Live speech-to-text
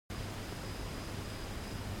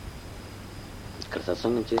ఇక్కడ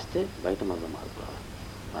సత్సంగం చేస్తే బయట మనలో మార్పు రావాలి.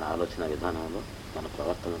 మన ఆలోచన విధానంలో, మన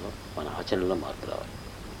ప్రవర్తనలో, మన ఆచరణలో మార్పు రావాలి.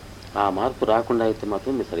 ఆ మార్పు రాకుండా అయితే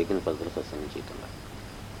మాత్రం మీరు సరిగ్గిన పద్ధతిలో సత్సంగం చేయటం లేదు.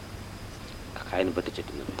 కాయని బట్టి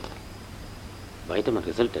చెట్టు బయట మన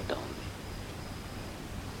రిజల్ట్ ఎట్టా ఉంది.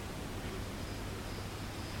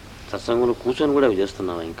 సత్సంగంలో కూర్చొని కూడా అవి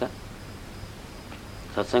చేస్తున్నావా? ఇంకా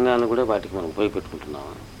సత్సంగాలను కూడా వాటికి మనం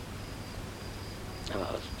ఉపయోగపెట్టుకుంటున్నామా? అవి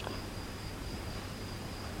ఆలోచించుకో.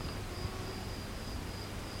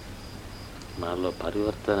 మనలో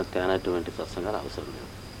పరివర్తన తేనటువంటి సత్సంగాలు అవసరం లేదు.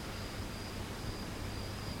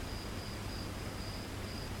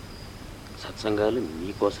 సత్సంగాలు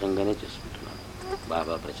మీకోసంగానే చేసుకుంటున్నాను.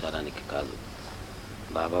 బాబా ప్రచారానికి కాదు.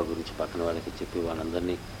 బాబా గురించి పక్కన వాళ్ళకి చెప్పి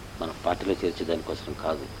వాళ్ళందరినీ మన పార్టీలో చేర్చే దానికోసం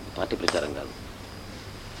కాదు. పార్టీ ప్రచారం కాదు.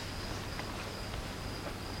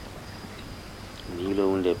 మీలో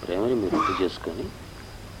ఉండే ప్రేమని మీరు గుర్తు చేసుకొని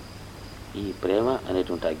ఈ ప్రేమ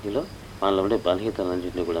అనేటువంటి అగ్నిలో మనలో ఉండే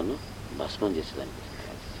బలహీనతలన్నింటినీ కూడాను భస్మం చేసేదానికి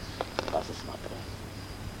ప్రాసెస్ మాత్రమే.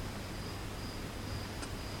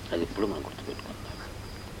 అది ఇప్పుడు మనం గుర్తుపెట్టుకుంటాం.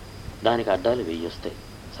 దానికి అడ్డాలు 1000 వస్తాయి.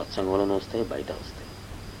 సత్సంగంలోనే వస్తాయి, బయట వస్తాయి.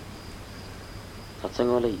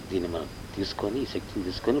 సత్సంగంలో దీన్ని మనం తీసుకొని, ఈ శక్తిని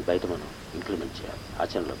తీసుకొని బయట మనం ఇంప్లిమెంట్ చేయాలి,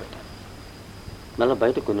 ఆచరణలో పెట్టాలి. మళ్ళీ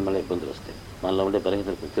బయట కొన్ని మళ్ళీ ఇబ్బందులు వస్తాయి, మనలో ఉండే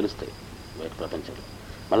బలహీనతలు తెలుస్తాయి బయట ప్రపంచంలో.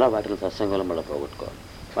 మళ్ళీ వాటిని సత్సంగంలో మళ్ళీ పోగొట్టుకోవాలి,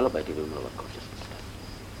 మళ్ళీ బయట రూమ్లో వర్కౌట్ చేసుకుంటారు.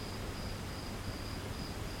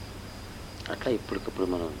 అట్లా ఇప్పటికప్పుడు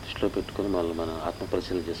మనం దృష్టిలో పెట్టుకొని మళ్ళీ మనం ఆత్మ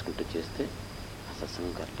పరిశీలన చేసుకుంటూ చేస్తే ఆ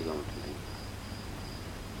సత్సంగం కరెక్ట్గా ఉంటుంది.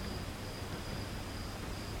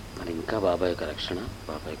 మరి ఇంకా బాబా యొక్క రక్షణ,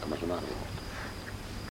 బాబా యొక్క మహిమ అనుభవం.